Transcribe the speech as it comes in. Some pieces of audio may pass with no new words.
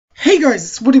Hey guys,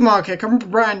 it's Woody Mark. I'm with a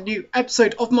brand new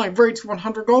episode of my Road to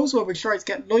 100 Goals, where we try to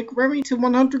get Loic Remy to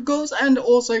 100 goals and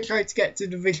also try to get to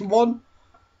Division 1,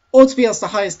 or to be as the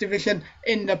highest division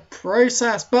in the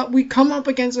process. But we come up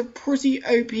against a pretty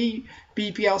OP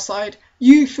BPL side,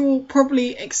 usual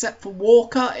probably except for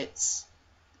Walker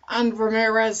and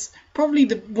Ramirez, probably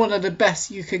one of the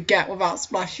best you could get without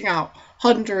splashing out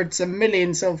hundreds and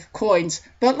millions of coins.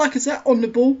 But like I said, on the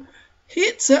ball,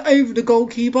 hits it over the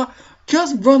goalkeeper,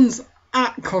 just runs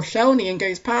at Koscielny and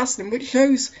goes past him, which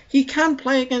shows he can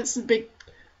play against the big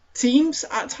teams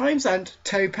at times. And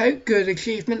Topo, good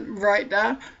achievement right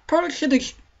there. Probably should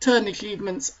have turned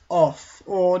achievements off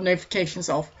or notifications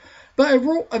off. But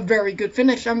overall, a very good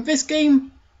finish. And this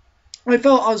game, I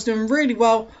felt I was doing really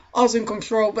well. I was in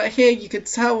control, but here you could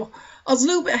tell I was a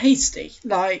little bit hasty.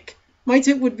 Like, my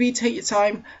tip would be take your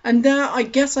time. And there, I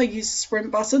guess I used the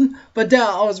sprint button, but there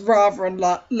I was rather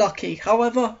unlucky.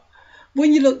 However,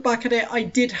 when you look back at it, I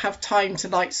did have time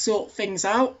to sort things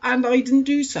out, and I didn't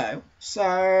do so.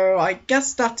 So I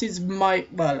guess that is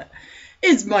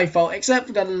it's my fault, except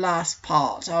for the last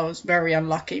part. I was very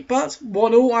unlucky, but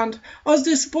 1-1, and I was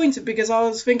disappointed because I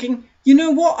was thinking, you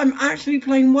know what, I'm actually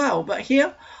playing well. But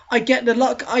here, I get the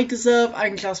luck I deserve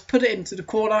and just put it into the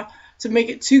corner to make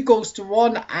it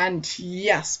 2-1, and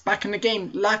yes, back in the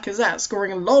game, Lacazette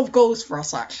scoring a lot of goals for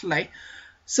us actually.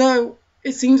 So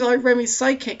it seems like Remy's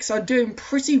sidekicks are doing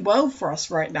pretty well for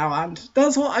us right now, and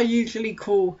that's what I usually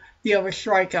call the other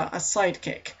striker a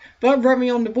sidekick. But Remy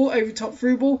on the ball, over top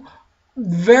through ball,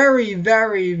 very,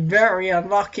 very, very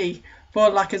unlucky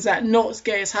for Lacazette not to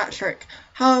get his hat-trick.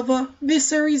 However, this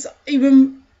series,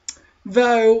 even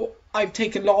though I've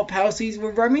taken a lot of penalties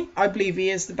with Remy, I believe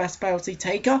he is the best penalty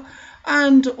taker,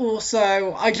 and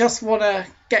also I just want to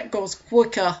get goals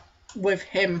quicker with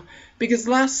him, because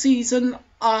last season,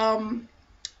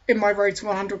 in my Road to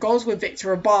 100 Goals with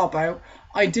Victor Abarbo,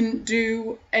 I didn't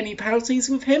do any penalties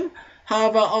with him.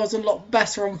 However, I was a lot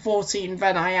better on 14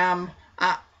 than I am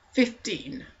at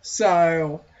 15.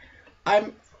 So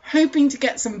I'm hoping to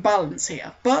get some balance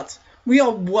here. But we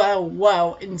are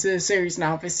well into the series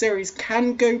now. This series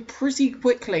can go pretty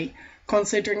quickly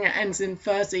considering it ends in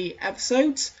 30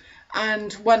 episodes.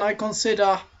 And when I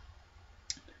consider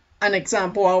an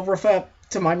example, I'll refer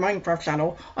to my Minecraft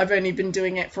channel. I've only been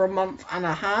doing it for a month and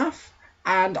a half,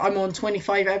 and I'm on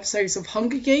 25 episodes of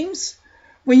Hunger Games.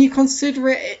 When you consider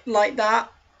it like that,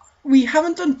 we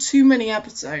haven't done too many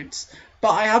episodes, but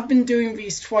I have been doing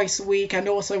these twice a week, and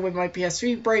also with my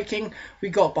PS3 breaking, we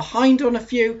got behind on a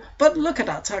few. But look at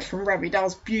that touch from Remy, that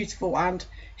was beautiful. And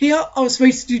here I was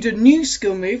supposed to do the new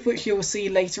skill move, which you'll see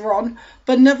later on,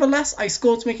 but nevertheless I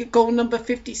scored to make it goal number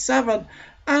 57.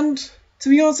 And to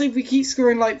be honest, if we keep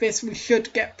scoring like this, we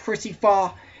should get pretty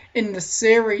far in the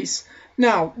series.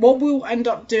 Now, what we'll end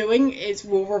up doing is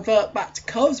we'll revert back to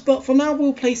cups, but for now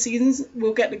we'll play seasons.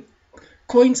 We'll get the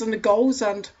coins and the goals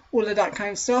and all of that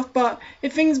kind of stuff. But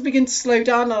if things begin to slow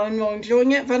down and I'm not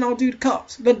enjoying it, then I'll do the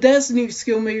cups. But there's the new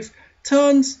skill move,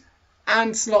 turns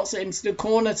and slots it into the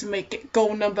corner to make it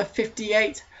goal number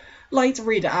 58. Like to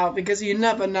read it out because you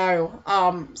never know,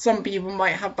 some people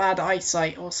might have bad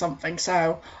eyesight or something,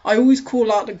 so I always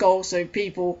call out the goal so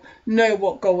people know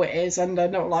what goal it is and they're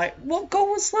not like, what goal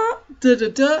was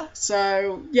that?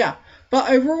 So yeah,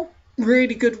 but overall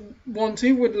really good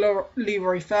 1-2 with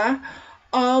Leroy Fair.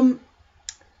 To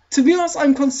be honest,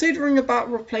 I'm considering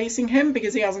about replacing him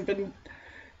because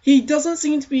he doesn't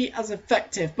seem to be as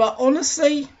effective, but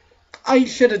honestly I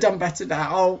should have done better there.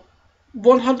 I'll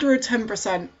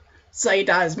 110% say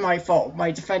that is my fault.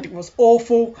 My defending was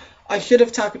awful. I should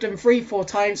have tackled him 3-4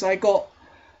 times. I got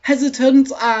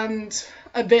hesitant and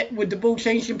a bit with the ball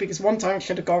changing because one time I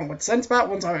should have gone with centre back,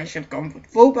 one time I should have gone with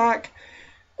full back.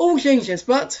 All changes,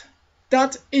 but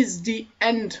that is the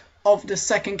end of the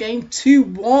second game,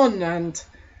 2-1, and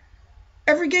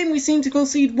every game we seem to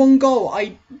concede one goal.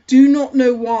 I do not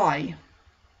know why,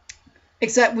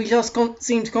 except we just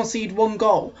seem to concede one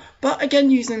goal. But again,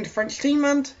 using the French team,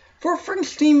 and for a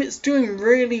French team, it's doing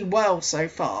really well so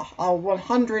far. I'll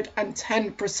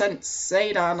 110%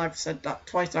 say that, and I've said that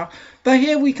twice now. But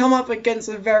here we come up against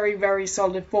a very, very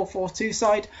solid 4-4-2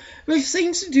 side, which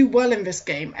seems to do well in this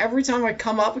game. Every time I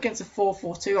come up against a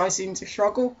 4-4-2, I seem to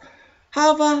struggle.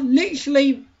 However,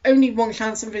 literally only one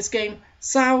chance in this game.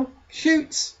 Sal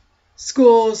shoots,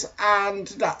 scores, and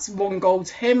that's 1 goal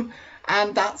to him.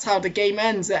 And that's how the game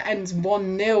ends. It ends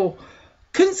 1-0.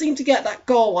 Couldn't seem to get that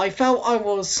goal. I felt I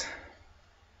was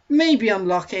maybe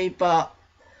unlucky, but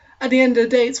at the end of the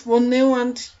day it's 1-0,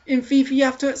 and in FIFA you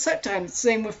have to accept it, and it's the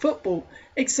same with football.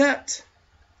 Except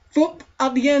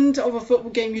at the end of a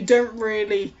football game you don't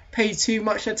really pay too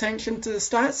much attention to the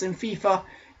stats. In FIFA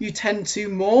you tend to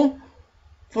more.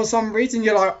 For some reason,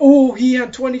 you're like, oh, he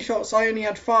had 20 shots, I only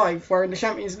had 5. Where in the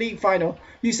Champions League final,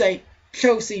 you say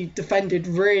Chelsea defended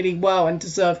really well and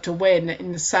deserved to win,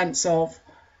 in the sense of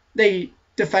they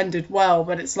defended well,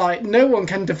 but it's like no one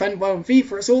can defend well in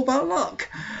FIFA, it's all about luck.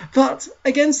 But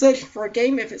against Searching for a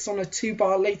Game, if it's on a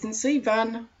 2-bar latency,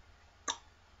 then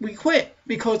we quit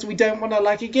because we don't want to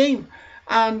lag a game.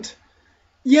 And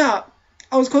yeah,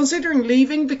 I was considering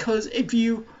leaving because if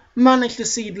you managed to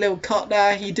see Lil Cut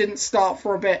there, he didn't start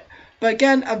for a bit. But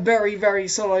again, a very, very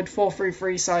solid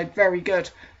 4-3-3 side, very good.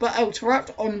 But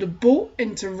Elteract on the ball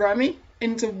into Remy,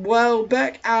 into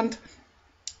Welbeck, and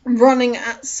running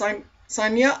at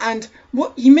Sanya. And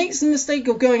what he makes the mistake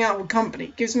of going out with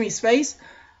company, gives me space.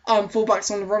 Fullback's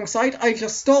on the wrong side. I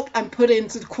just stop and put it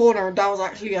into the corner, and that was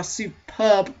actually a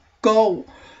superb goal.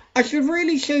 I should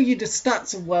really show you the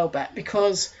stats of Welbeck,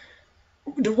 because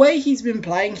the way he's been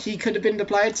playing, he could have been the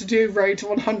player to do road to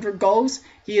 100 goals.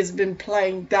 He has been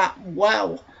playing that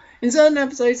well. In certain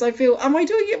episodes, I feel, am I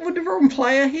doing it with the wrong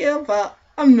player here? But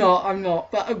I'm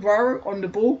not. But Aguero on the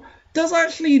ball does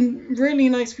actually really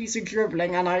nice piece of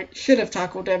dribbling, and I should have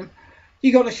tackled him.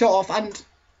 He got a shot off, and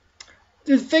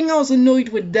the thing I was annoyed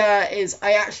with there is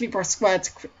I actually pressed square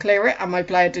to clear it, and my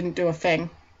player didn't do a thing.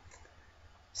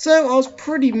 So I was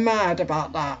pretty mad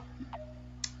about that.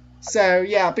 So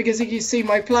yeah, because you can see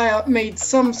my player made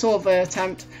some sort of an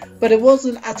attempt, but it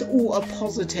wasn't at all a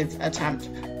positive attempt.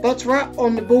 But Rat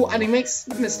on the ball, and he makes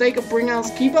the mistake of bringing out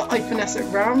his keeper. I finesse it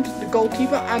round the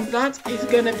goalkeeper, and that is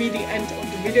going to be the end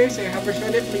of the video. So if you have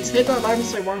enjoyed it, please hit that like button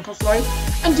so one costs low,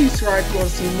 and do subscribe if you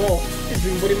want to see more. It's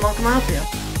been Woody Markham out here.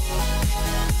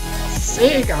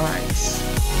 See you guys.